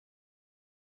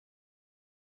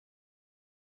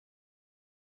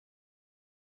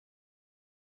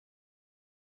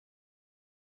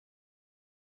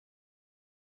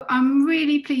I'm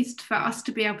really pleased for us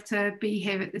to be able to be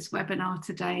here at this webinar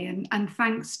today, and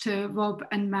thanks to Rob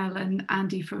and Mel and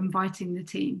Andy for inviting the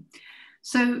team.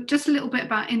 So just a little bit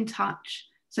about In Touch.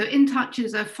 So In Touch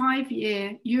is a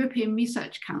 5-year European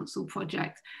Research Council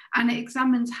project, and it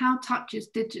examines how touch is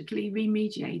digitally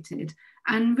remediated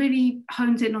and really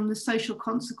hones in on the social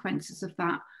consequences of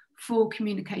that for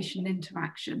communication and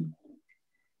interaction.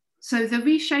 So the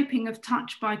reshaping of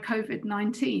touch by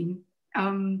COVID-19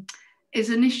 is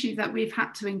an issue that we've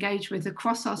had to engage with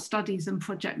across our studies and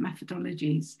project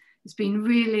methodologies. It's been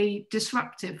really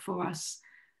disruptive for us.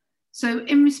 So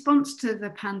in response to the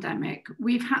pandemic,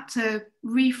 we've had to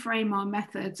reframe our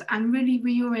methods and really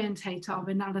reorientate our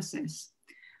analysis.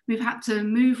 We've had to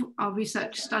move our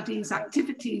research studies,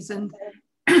 activities and,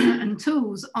 and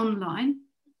tools online.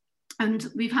 And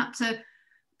we've had to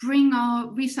bring our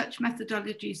research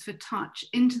methodologies for touch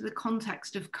into the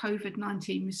context of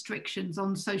COVID-19 restrictions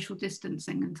on social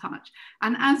distancing and touch.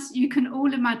 And as you can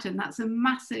all imagine, that's a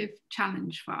massive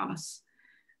challenge for us.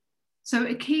 So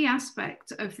a key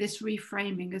aspect of this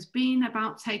reframing has been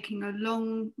about taking a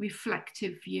long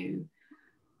reflective view,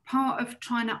 part of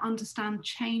trying to understand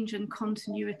change and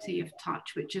continuity of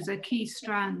touch, which is a key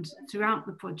strand throughout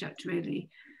the project really.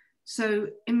 So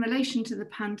in relation to the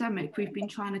pandemic, we've been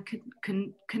trying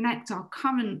to connect our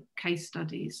current case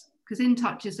studies, because In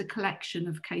Touch is a collection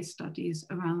of case studies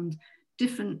around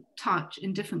different touch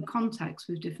in different contexts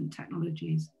with different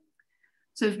technologies.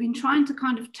 So we've been trying to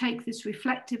kind of take this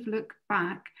reflective look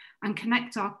back and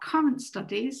connect our current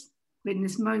studies in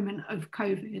this moment of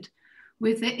COVID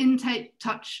with the In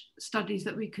Touch studies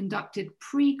that we conducted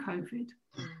pre-COVID.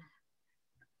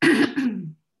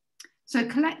 So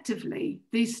collectively,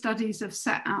 these studies have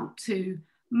set out to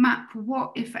map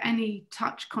what, if any,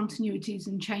 touch continuities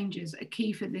and changes are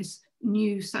key for this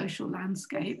new social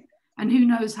landscape, and who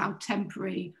knows how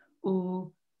temporary or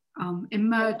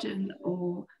emergent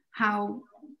or how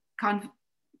kind of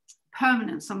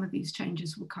permanent some of these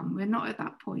changes will come. We're not at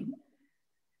that point.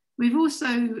 We've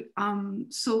also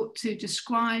sought to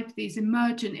describe these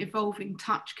emergent, evolving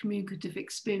touch communicative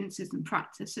experiences and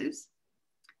practices,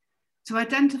 to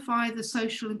identify the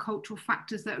social and cultural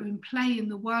factors that are in play in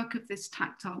the work of this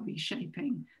tactile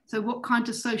reshaping. So what kind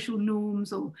of social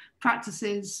norms or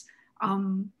practices are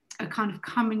kind of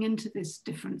coming into this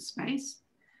different space,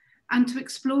 and to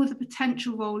explore the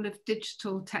potential role of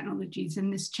digital technologies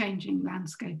in this changing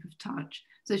landscape of touch.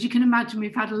 So as you can imagine,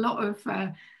 we've had a lot of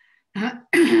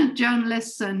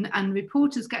journalists and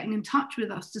reporters getting in touch with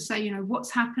us to say, you know,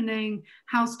 what's happening,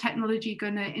 how's technology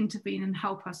going to intervene and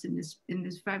help us in this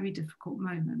very difficult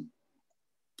moment.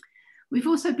 We've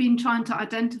also been trying to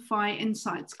identify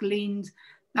insights gleaned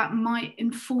that might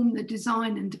inform the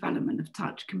design and development of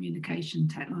touch communication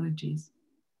technologies.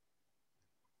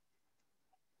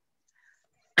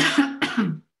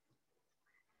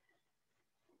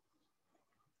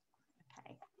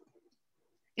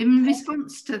 In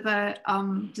response to the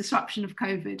disruption of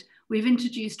COVID, we've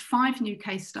introduced 5 new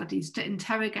case studies to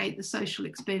interrogate the social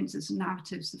experiences and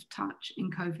narratives of touch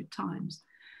in COVID times.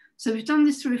 So we've done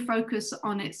this through a focus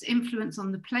on its influence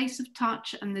on the place of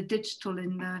touch and the digital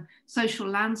in the social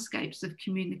landscapes of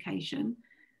communication,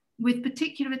 with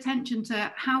particular attention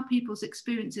to how people's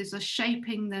experiences are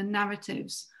shaping their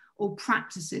narratives or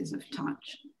practices of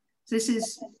touch. So this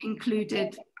is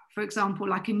included, for example,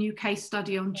 like a new case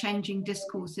study on changing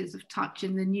discourses of touch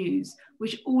in the news,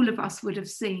 which all of us would have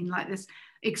seen, like this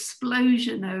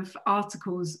explosion of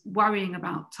articles worrying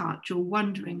about touch or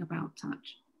wondering about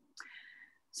touch.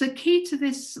 So key to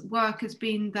this work has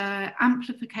been the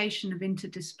amplification of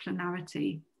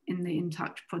interdisciplinarity in the In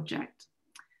Touch project.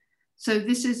 So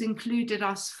this has included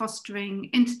us fostering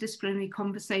interdisciplinary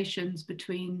conversations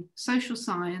between social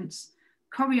science,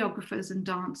 choreographers and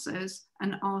dancers,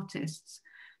 and artists.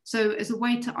 So as a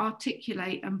way to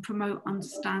articulate and promote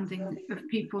understanding of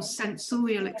people's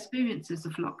sensorial experiences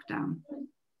of lockdown.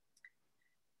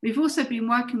 We've also been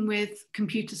working with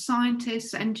computer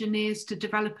scientists, engineers to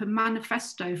develop a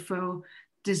manifesto for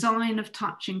design of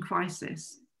touch in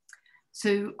crisis.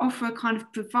 So offer a kind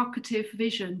of provocative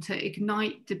vision to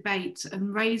ignite debate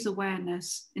and raise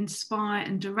awareness, inspire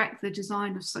and direct the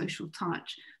design of social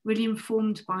touch, really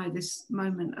informed by this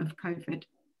moment of COVID.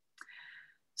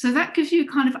 So that gives you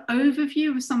a kind of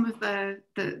overview of some of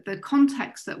the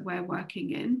context that we're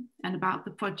working in and about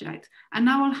the project. And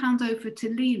now I'll hand over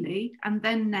to Lili and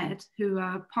then Ned, who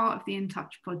are part of the In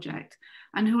Touch project,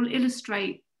 and who will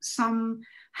illustrate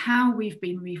how we've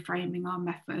been reframing our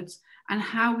methods and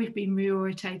how we've been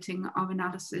reorientating our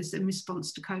analysis in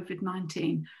response to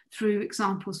COVID-19 through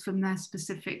examples from their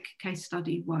specific case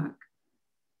study work.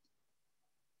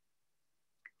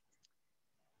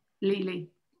 Lili.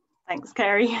 Thanks,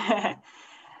 Carey.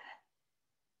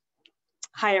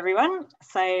 Hi, everyone.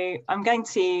 So I'm going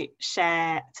to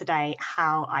share today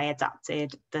how I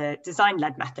adapted the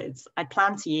design-led methods I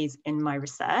plan to use in my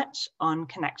research on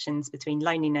connections between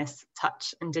loneliness,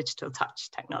 touch, and digital touch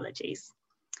technologies.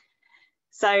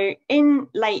 So in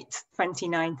late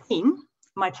 2019,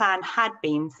 my plan had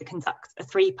been to conduct a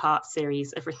 3-part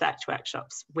series of research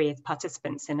workshops with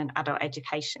participants in an adult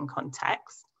education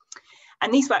context.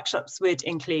 And these workshops would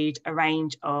include a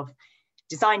range of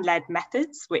design-led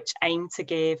methods which aim to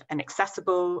give an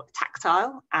accessible,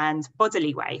 tactile and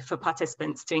bodily way for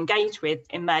participants to engage with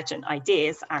emergent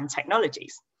ideas and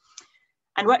technologies.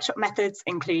 And workshop methods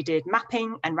included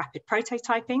mapping and rapid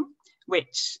prototyping,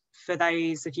 which for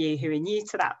those of you who are new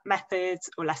to that method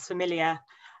or less familiar,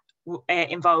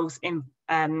 involves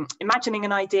imagining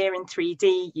an idea in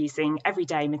 3D using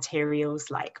everyday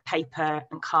materials like paper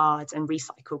and cards and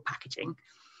recycled packaging.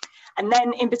 And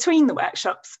then in between the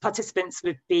workshops, participants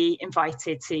would be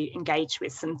invited to engage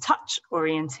with some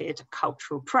touch-oriented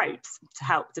cultural probes to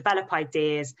help develop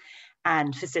ideas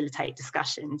and facilitate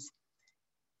discussions.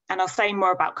 And I'll say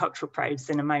more about cultural probes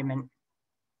in a moment.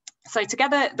 So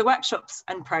together, the workshops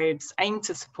and probes aim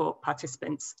to support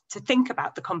participants to think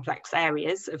about the complex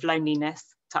areas of loneliness,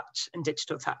 touch, and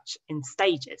digital touch in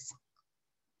stages.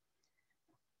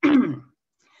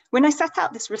 When I set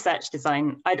out this research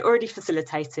design, I'd already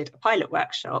facilitated a pilot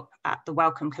workshop at the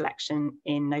Wellcome Collection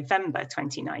in November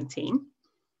 2019.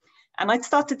 And I'd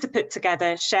started to put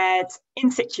together shared in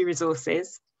situ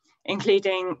resources,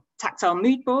 including tactile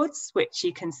mood boards, which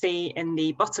you can see in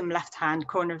the bottom left-hand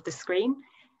corner of the screen,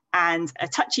 and a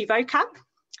touchy vocab,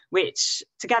 which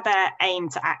together aim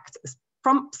to act as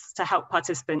prompts to help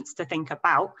participants to think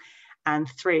about and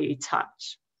through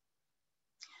touch.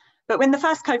 But when the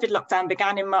first COVID lockdown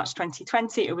began in March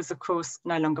 2020, it was of course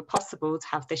no longer possible to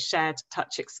have this shared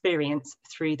touch experience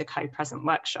through the co-present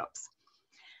workshops.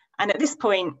 And at this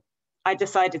point, I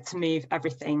decided to move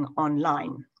everything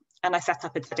online. And I set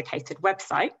up a dedicated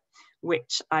website,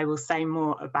 which I will say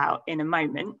more about in a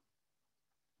moment.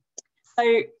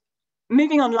 So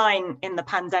moving online in the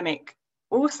pandemic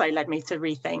also led me to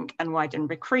rethink and widen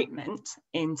recruitment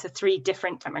into 3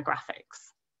 different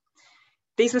demographics.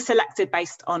 These were selected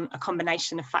based on a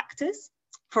combination of factors.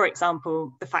 For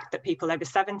example, the fact that people over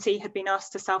 70 had been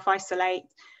asked to self-isolate,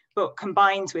 but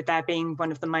combined with there being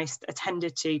one of the most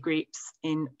attended to groups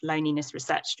in loneliness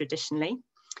research traditionally.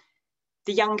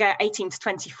 The younger 18 to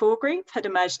 24 group had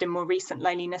emerged in more recent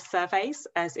loneliness surveys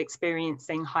as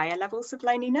experiencing higher levels of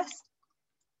loneliness.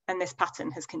 And this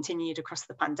pattern has continued across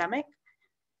the pandemic.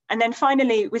 And then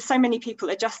finally, with so many people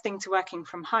adjusting to working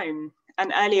from home,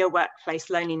 and earlier workplace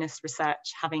loneliness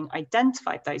research having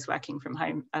identified those working from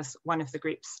home as one of the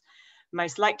groups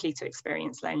most likely to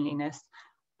experience loneliness,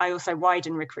 I also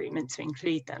widened recruitment to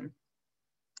include them.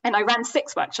 And I ran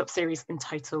 6 workshop series in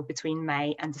total between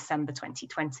May and December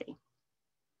 2020.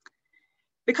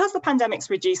 Because the pandemic's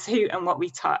reduced who and what we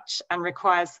touch and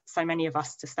requires so many of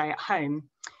us to stay at home,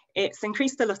 it's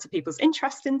increased a lot of people's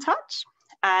interest in touch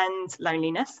and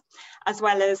loneliness, as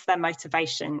well as their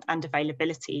motivation and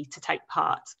availability to take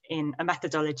part in a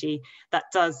methodology that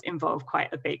does involve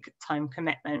quite a big time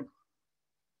commitment.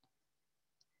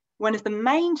 One of the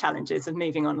main challenges of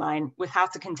moving online was how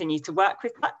to continue to work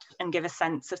with touch and give a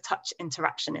sense of touch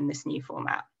interaction in this new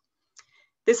format.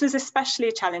 This was especially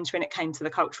a challenge when it came to the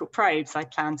cultural probes I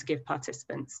planned to give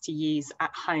participants to use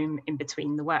at home in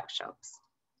between the workshops.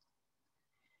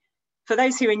 For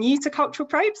those who are new to cultural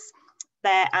probes,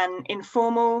 they're an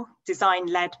informal,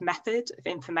 design-led method of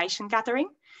information gathering,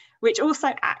 which also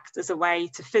acts as a way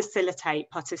to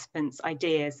facilitate participants'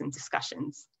 ideas and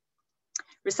discussions.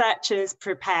 Researchers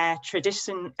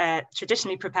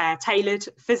traditionally prepare tailored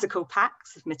physical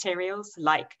packs of materials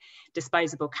like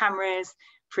disposable cameras,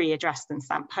 pre-addressed and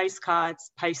stamped postcards,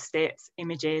 post-its,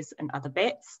 images, and other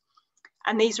bits.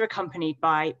 And these are accompanied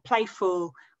by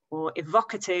playful or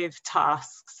evocative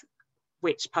tasks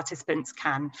which participants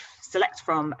can select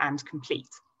from and complete.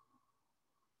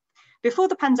 Before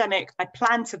the pandemic, I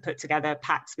planned to put together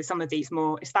packs with some of these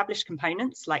more established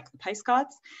components like the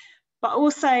postcards, but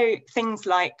also things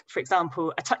like, for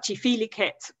example, a touchy-feely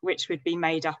kit, which would be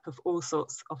made up of all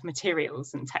sorts of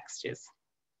materials and textures.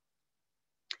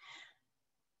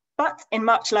 But in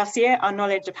March last year, our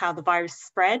knowledge of how the virus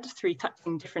spread through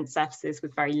touching different surfaces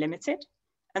was very limited.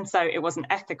 And so it wasn't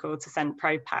ethical to send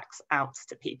probe packs out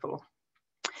to people.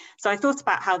 So I thought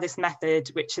about how this method,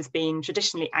 which has been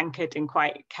traditionally anchored in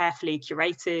quite carefully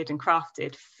curated and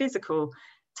crafted physical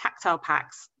tactile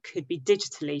packs, could be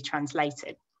digitally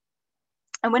translated.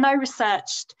 And when I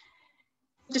researched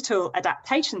digital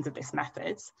adaptations of this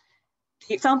method,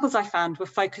 The examples I found were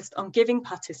focused on giving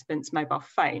participants mobile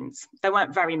phones. There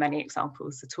weren't very many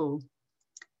examples at all.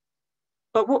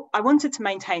 But I wanted to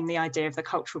maintain the idea of the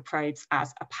cultural probes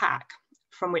as a pack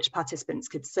from which participants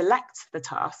could select the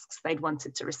tasks they'd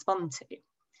wanted to respond to.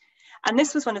 And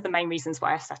this was one of the main reasons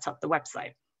why I set up the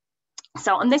website.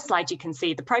 So on this slide, you can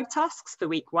see the probe tasks for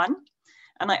week 1,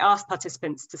 and I asked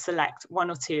participants to select 1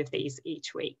 or 2 of these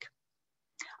each week.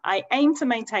 I aim to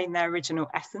maintain their original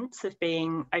essence of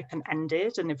being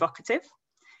open-ended and evocative.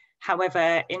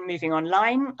 However, in moving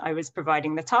online, I was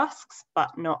providing the tasks,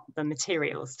 but not the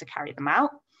materials to carry them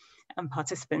out, and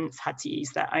participants had to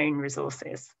use their own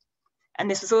resources. And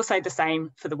this was also the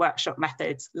same for the workshop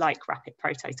methods like rapid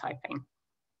prototyping.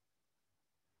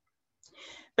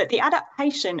 But the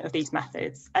adaptation of these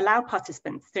methods allowed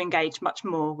participants to engage much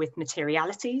more with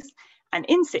materialities and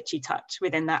in situ touch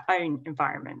within their own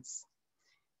environments.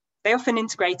 They often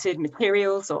integrated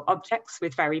materials or objects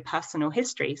with very personal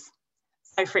histories.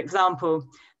 So for example,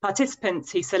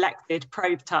 participants who selected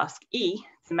probe task E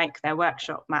to make their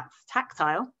workshop mats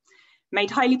tactile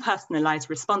made highly personalised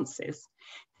responses,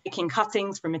 taking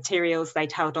cuttings from materials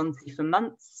they'd held onto for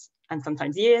months and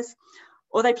sometimes years,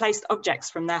 or they placed objects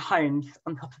from their homes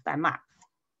on top of their mats.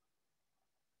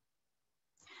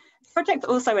 The project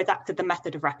also adapted the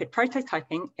method of rapid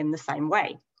prototyping in the same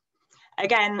way.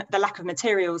 Again, the lack of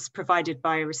materials provided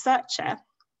by a researcher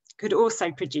could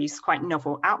also produce quite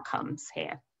novel outcomes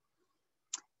here.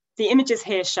 The images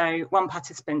here show one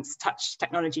participant's touch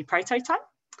technology prototype,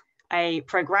 a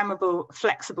programmable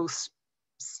flexible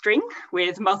string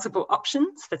with multiple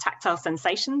options for tactile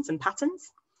sensations and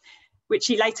patterns, which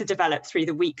he later developed through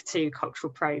the week 2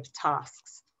 cultural probe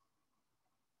tasks.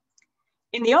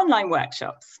 In the online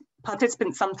workshops,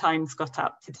 participants sometimes got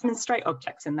up to demonstrate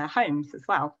objects in their homes as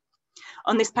well.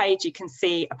 On this page, you can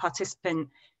see a participant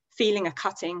feeling a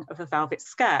cutting of a velvet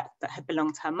skirt that had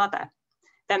belonged to her mother,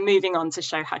 then moving on to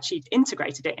show how she'd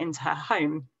integrated it into her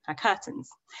home, her curtains,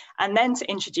 and then to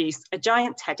introduce a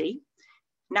giant teddy,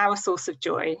 now a source of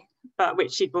joy, but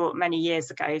which she bought many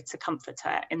years ago to comfort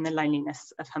her in the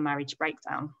loneliness of her marriage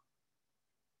breakdown.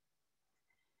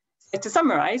 So to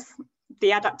summarise,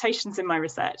 the adaptations in my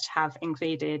research have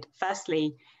included,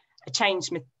 firstly, a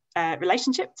changed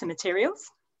relationship to materials,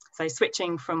 so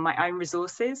switching from my own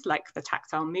resources, like the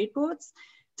tactile mood boards,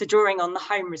 to drawing on the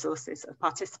home resources of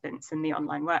participants in the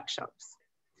online workshops.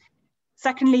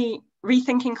 Secondly,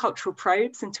 rethinking cultural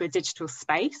probes into a digital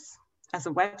space as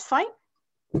a website.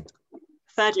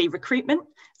 Thirdly, recruitment.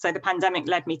 So the pandemic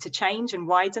led me to change and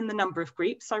widen the number of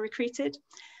groups I recruited.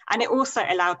 And it also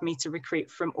allowed me to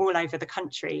recruit from all over the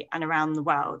country and around the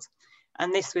world.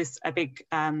 And this was a big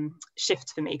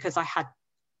shift for me because I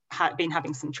had been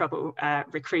having some trouble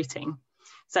recruiting.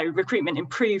 So recruitment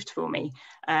improved for me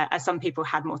as some people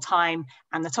had more time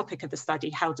and the topic of the study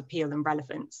held appeal and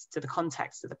relevance to the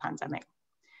context of the pandemic.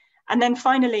 And then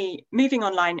finally, moving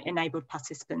online enabled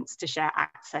participants to share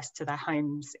access to their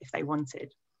homes if they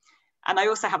wanted. And I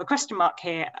also have a question mark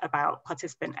here about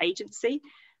participant agency.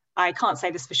 I can't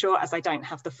say this for sure as I don't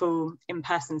have the full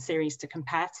in-person series to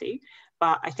compare to,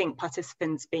 but I think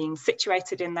participants being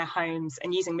situated in their homes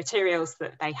and using materials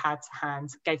that they had to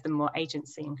hand gave them more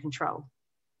agency and control.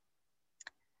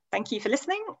 Thank you for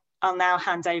listening. I'll now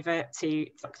hand over to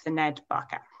Dr. Ned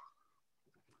Barker.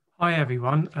 Hi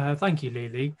everyone, thank you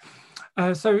Lili.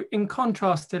 So in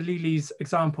contrast to Lili's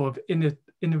example of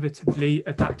innovatively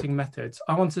adapting methods,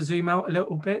 I want to zoom out a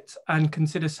little bit and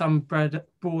consider some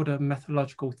broader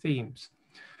methodological themes.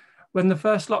 When the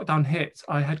first lockdown hit,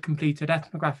 I had completed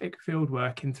ethnographic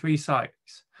fieldwork in 3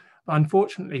 sites, but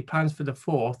unfortunately plans for the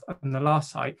 4th and the last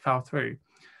site fell through.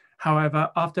 However,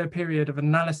 after a period of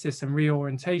analysis and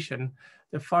reorientation,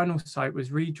 the final site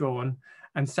was redrawn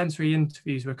and sensory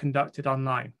interviews were conducted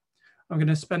online. I'm going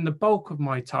to spend the bulk of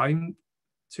my time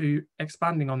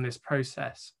expanding on this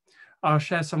process. I'll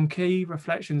share some key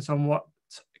reflections on what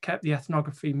kept the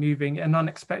ethnography moving in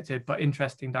unexpected but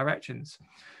interesting directions.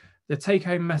 The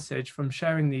take-home message from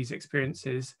sharing these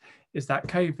experiences is that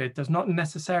COVID does not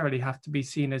necessarily have to be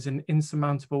seen as an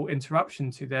insurmountable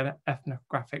interruption to the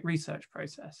ethnographic research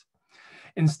process.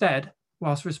 Instead,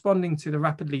 whilst responding to the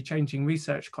rapidly changing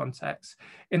research context,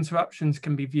 interruptions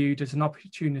can be viewed as an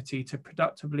opportunity to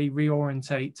productively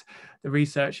reorientate the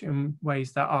research in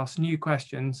ways that ask new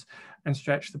questions and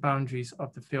stretch the boundaries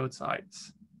of the field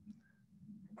sites.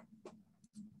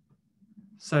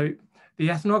 So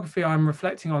the ethnography I'm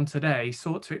reflecting on today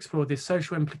sought to explore the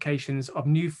social implications of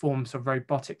new forms of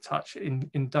robotic touch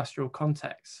in industrial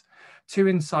contexts. 2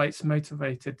 insights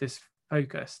motivated this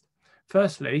focus.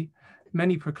 Firstly,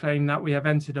 many proclaim that we have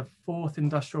entered a 4th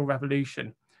industrial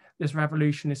revolution. This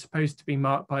revolution is supposed to be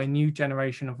marked by a new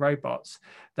generation of robots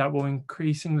that will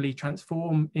increasingly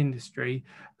transform industry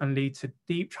and lead to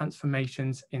deep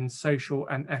transformations in social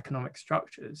and economic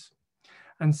structures.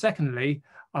 And secondly,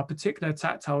 our particular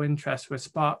tactile interests were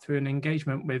sparked through an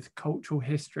engagement with cultural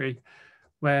history,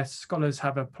 where scholars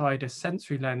have applied a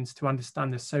sensory lens to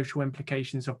understand the social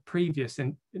implications of previous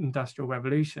industrial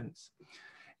revolutions.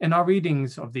 In our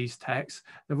readings of these texts,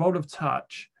 the role of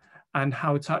touch and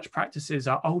how touch practices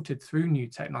are altered through new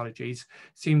technologies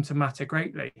seem to matter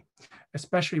greatly,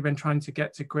 especially when trying to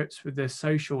get to grips with the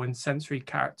social and sensory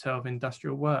character of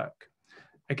industrial work.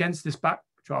 Against this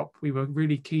backdrop, we were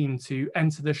really keen to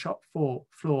enter the shop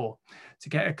floor to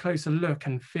get a closer look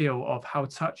and feel of how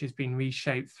touch has been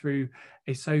reshaped through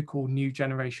a so-called new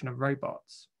generation of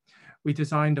robots. We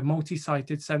designed a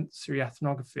multi-sited sensory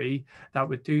ethnography that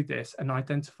would do this and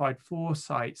identified 4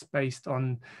 sites based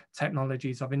on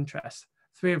technologies of interest,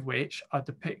 3 of which are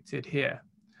depicted here.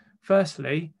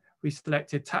 Firstly, we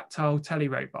selected tactile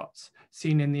telerobots,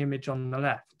 seen in the image on the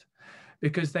left,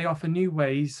 because they offer new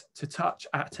ways to touch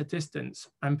at a distance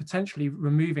and potentially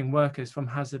removing workers from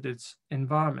hazardous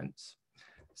environments.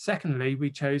 Secondly,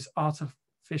 we chose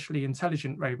artificially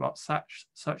intelligent robots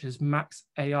such as Max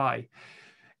AI,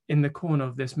 in the corner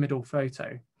of this middle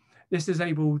photo. This is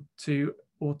able to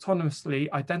autonomously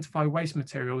identify waste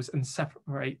materials and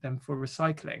separate them for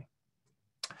recycling.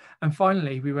 And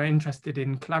finally, we were interested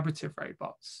in collaborative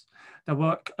robots that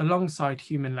work alongside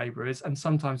human laborers and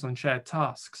sometimes on shared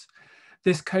tasks.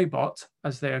 This cobot,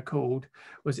 as they are called,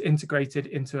 was integrated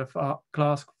into a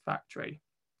glass factory.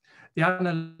 The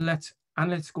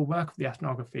analytical work of the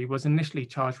ethnography was initially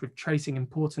charged with tracing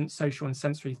important social and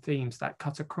sensory themes that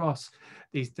cut across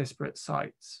these disparate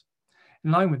sites.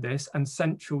 In line with this, and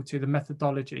central to the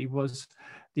methodology, was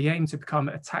the aim to become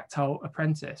a tactile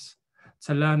apprentice,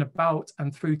 to learn about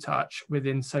and through touch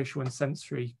within social and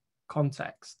sensory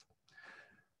context.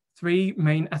 3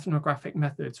 main ethnographic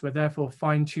methods were therefore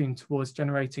fine-tuned towards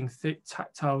generating thick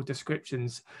tactile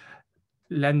descriptions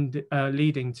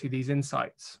leading to these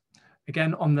insights.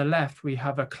 Again, on the left, we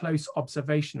have a close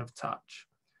observation of touch.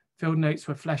 Field notes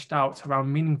were fleshed out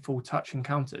around meaningful touch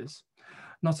encounters.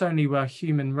 Not only were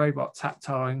human-robot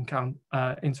tactile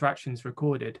interactions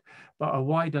recorded, but a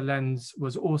wider lens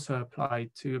was also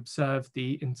applied to observe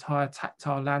the entire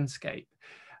tactile landscape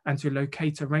and to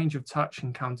locate a range of touch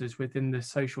encounters within the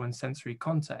social and sensory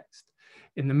context.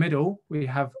 In the middle, we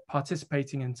have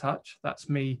participating in touch, that's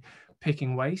me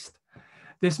picking waste.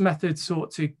 This method sought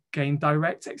to gain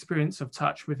direct experience of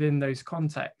touch within those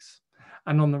contexts.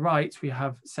 And on the right, we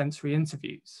have sensory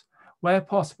interviews. Where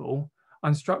possible,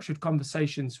 unstructured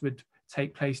conversations would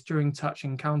take place during touch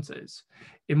encounters.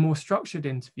 In more structured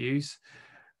interviews,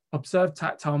 observed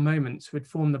tactile moments would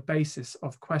form the basis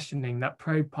of questioning that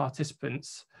probe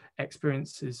participants'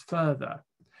 experiences further.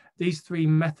 These 3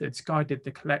 methods guided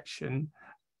the collection,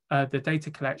 the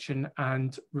data collection,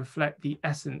 and reflect the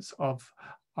essence of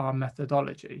our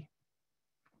methodology.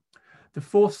 The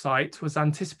 4th site was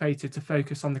anticipated to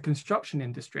focus on the construction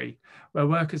industry, where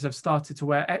workers have started to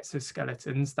wear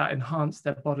exoskeletons that enhance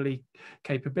their bodily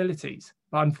capabilities.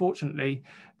 But unfortunately,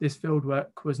 this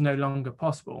fieldwork was no longer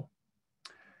possible.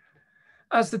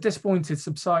 As the disappointment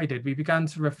subsided, we began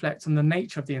to reflect on the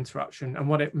nature of the interruption and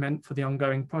what it meant for the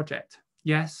ongoing project.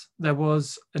 Yes, there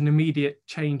was an immediate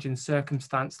change in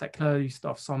circumstance that closed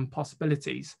off some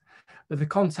possibilities, but the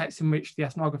context in which the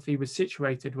ethnography was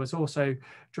situated was also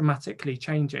dramatically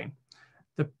changing.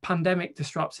 The pandemic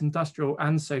disrupts industrial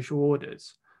and social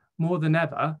orders. More than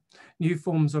ever, new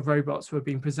forms of robots were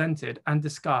being presented and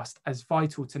discussed as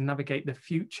vital to navigate the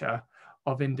future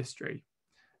of industry.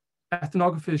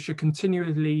 Ethnographers should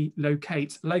continually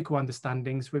locate local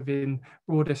understandings within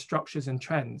broader structures and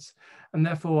trends, and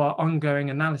therefore our ongoing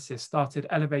analysis started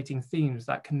elevating themes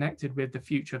that connected with the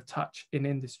future of touch in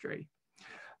industry.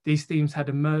 These themes had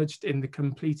emerged in the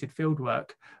completed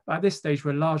fieldwork, but at this stage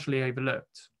were largely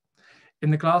overlooked. In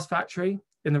the glass factory,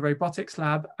 in the robotics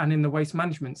lab, and in the waste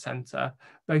management center,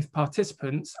 both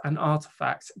participants and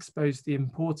artifacts exposed the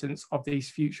importance of these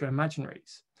future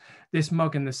imaginaries. This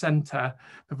mug in the center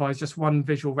provides just one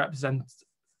visual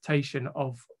representation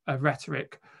of a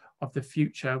rhetoric of the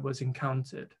future was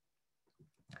encountered.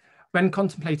 When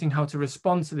contemplating how to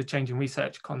respond to the changing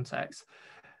research context,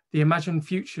 the imagined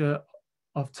future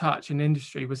of touch in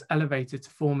industry was elevated to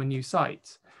form a new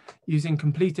site. Using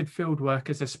completed fieldwork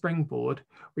as a springboard,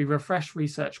 we refreshed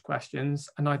research questions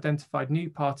and identified new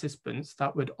participants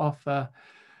that would offer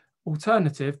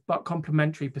alternative but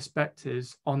complementary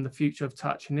perspectives on the future of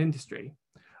touch in industry.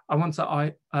 I want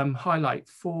to highlight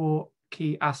 4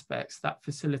 key aspects that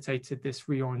facilitated this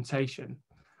reorientation.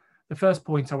 The first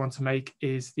point I want to make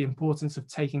is the importance of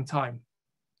taking time.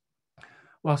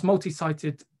 Whilst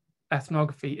multi-sited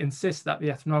ethnography insists that the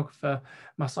ethnographer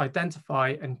must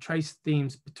identify and trace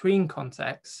themes between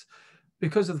contexts,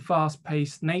 because of the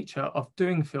fast-paced nature of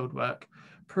doing fieldwork,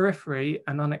 periphery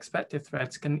and unexpected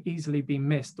threads can easily be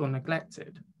missed or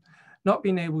neglected. Not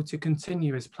being able to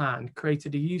continue as planned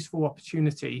created a useful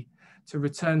opportunity to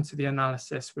return to the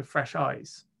analysis with fresh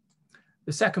eyes.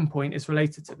 The second point is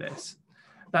related to this.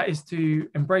 That is to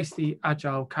embrace the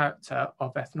agile character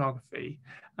of ethnography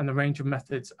and the range of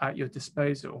methods at your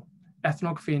disposal.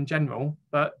 Ethnography in general,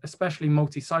 but especially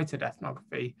multi-sited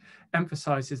ethnography,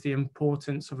 emphasizes the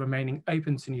importance of remaining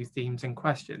open to new themes and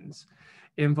questions.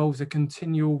 It involves a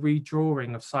continual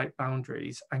redrawing of site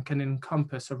boundaries and can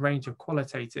encompass a range of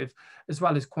qualitative as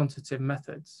well as quantitative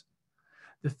methods.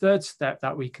 The third step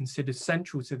that we considered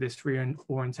central to this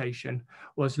reorientation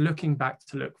was looking back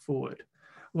to look forward.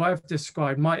 What I've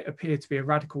described might appear to be a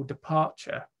radical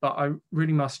departure, but I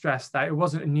really must stress that it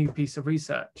wasn't a new piece of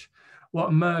research. What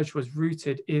emerged was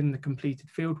rooted in the completed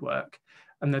fieldwork,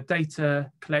 and the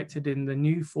data collected in the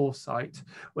new foresight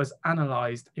was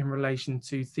analysed in relation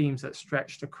to themes that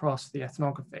stretched across the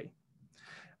ethnography.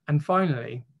 And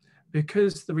finally,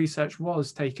 because the research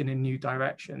was taken in new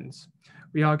directions,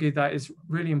 we argue that it's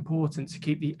really important to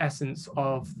keep the essence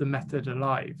of the method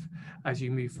alive as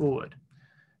you move forward.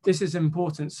 This is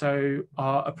important so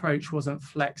our approach wasn't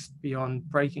flexed beyond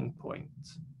breaking point.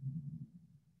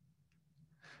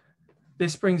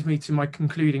 This brings me to my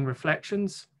concluding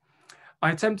reflections.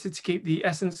 I attempted to keep the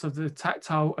essence of the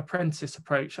tactile apprentice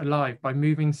approach alive by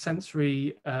moving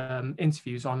sensory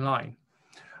interviews online.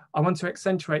 I want to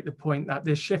accentuate the point that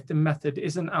this shift in method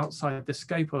isn't outside the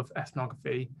scope of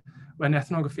ethnography, when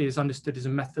ethnography is understood as a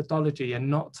methodology and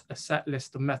not a set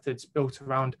list of methods built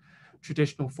around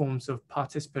traditional forms of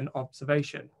participant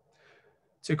observation.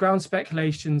 To ground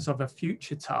speculations of a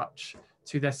future touch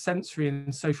to their sensory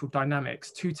and social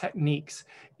dynamics, two techniques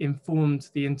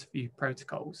informed the interview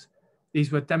protocols.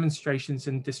 These were demonstrations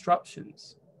and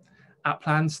disruptions. At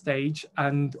planned stage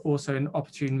and also in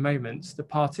opportune moments, the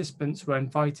participants were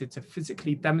invited to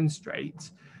physically demonstrate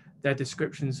their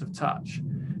descriptions of touch.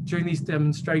 During these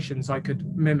demonstrations, I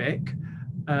could mimic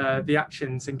the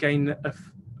actions and gain a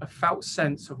felt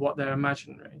sense of what they're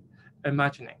imagining.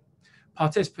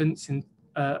 Participating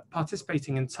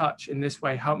in touch in this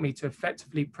way helped me to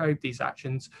effectively probe these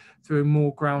actions through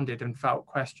more grounded and felt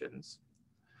questions.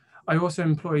 I also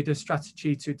employed a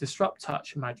strategy to disrupt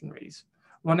touch imaginaries.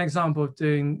 One example of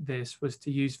doing this was to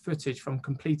use footage from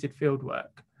completed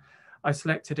fieldwork. I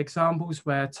selected examples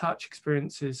where touch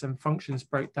experiences and functions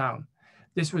broke down.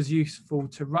 This was useful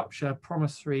to rupture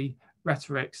promissory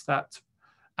rhetorics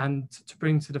and to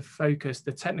bring to the focus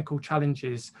the technical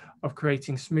challenges of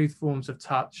creating smooth forms of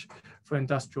touch for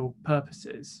industrial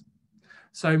purposes.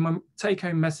 So my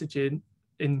take-home message in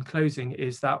closing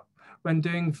is that when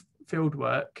doing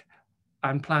fieldwork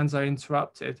and plans are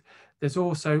interrupted, there's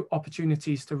also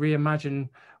opportunities to reimagine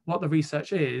what the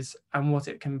research is and what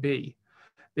it can be.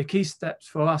 The key steps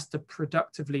for us to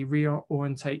productively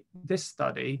reorientate this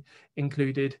study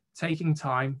included taking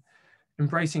time,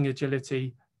 embracing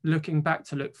agility, looking back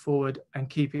to look forward, and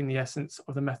keeping the essence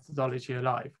of the methodology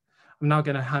alive. I'm now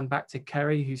going to hand back to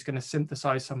Carey, who's going to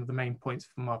synthesize some of the main points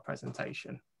from our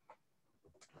presentation.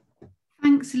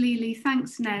 Thanks, Lili.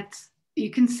 Thanks, Ned.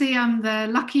 You can see I'm the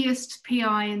luckiest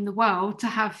PI in the world to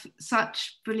have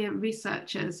such brilliant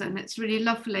researchers, and it's really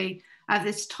lovely at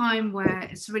this time where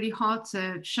it's really hard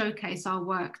to showcase our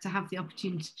work to have the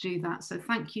opportunity to do that. So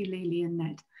thank you, Lili and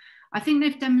Ned. I think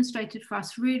they've demonstrated for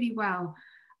us really well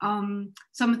some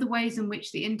of the ways in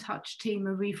which the InTouch team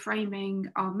are reframing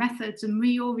our methods and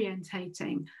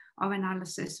reorientating our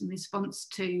analysis in response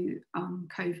to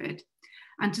COVID.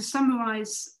 And to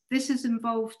summarize, this has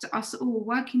involved us all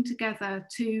working together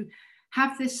to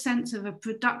have this sense of a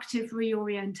productive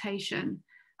reorientation,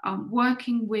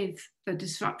 working with the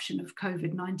disruption of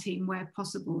COVID-19 where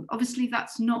possible. Obviously,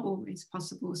 that's not always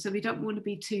possible, so we don't want to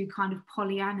be too kind of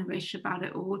Pollyanna-ish about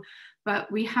it all,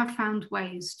 but we have found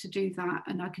ways to do that.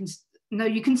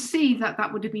 And you can see that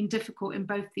that would have been difficult in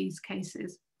both these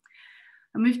cases.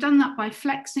 And we've done that by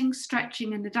flexing,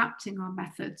 stretching, and adapting our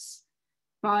methods,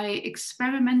 by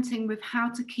experimenting with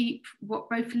how to keep what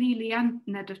both Lili and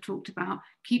Ned have talked about,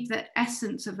 keep the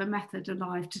essence of a method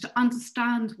alive, to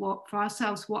understand what, for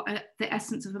ourselves, what the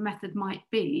essence of a method might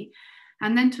be,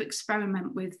 and then to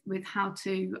experiment with how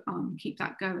to keep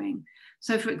that going.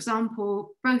 So for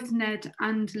example, both Ned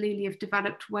and Lili have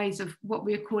developed ways of what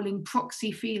we're calling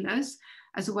proxy feelers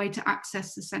as a way to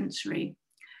access the sensory,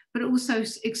 but also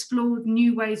explored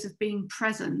new ways of being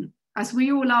present as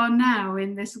we all are now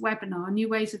in this webinar, new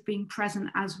ways of being present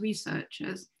as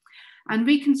researchers, and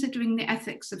reconsidering the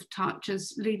ethics of touch,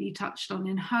 as Lili touched on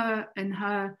in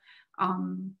her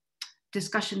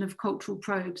discussion of cultural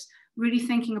probes, really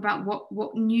thinking about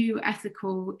what new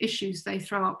ethical issues they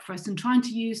throw up for us and trying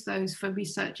to use those for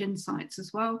research insights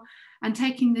as well, and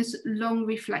taking this long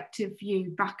reflective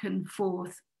view back and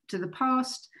forth to the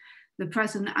past, the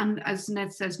present, and as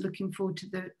Ned says, looking forward to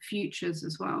the futures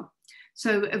as well.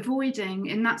 So avoiding,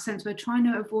 in that sense, we're trying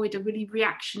to avoid a really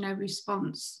reactionary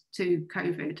response to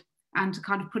COVID and to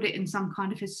kind of put it in some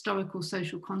kind of historical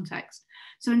social context.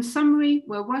 So in summary,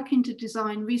 we're working to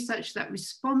design research that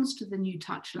responds to the new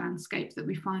touch landscape that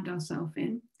we find ourselves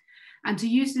in, and to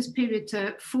use this period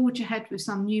to forge ahead with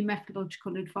some new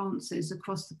methodological advances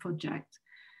across the project.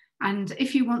 And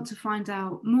if you want to find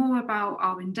out more about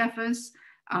our endeavours,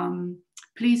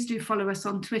 please do follow us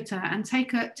on Twitter and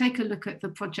take a look at the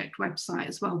project website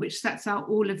as well, which sets out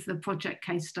all of the project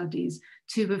case studies,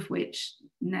 2 of which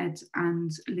Ned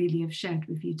and Lili have shared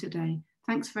with you today.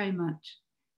 Thanks very much.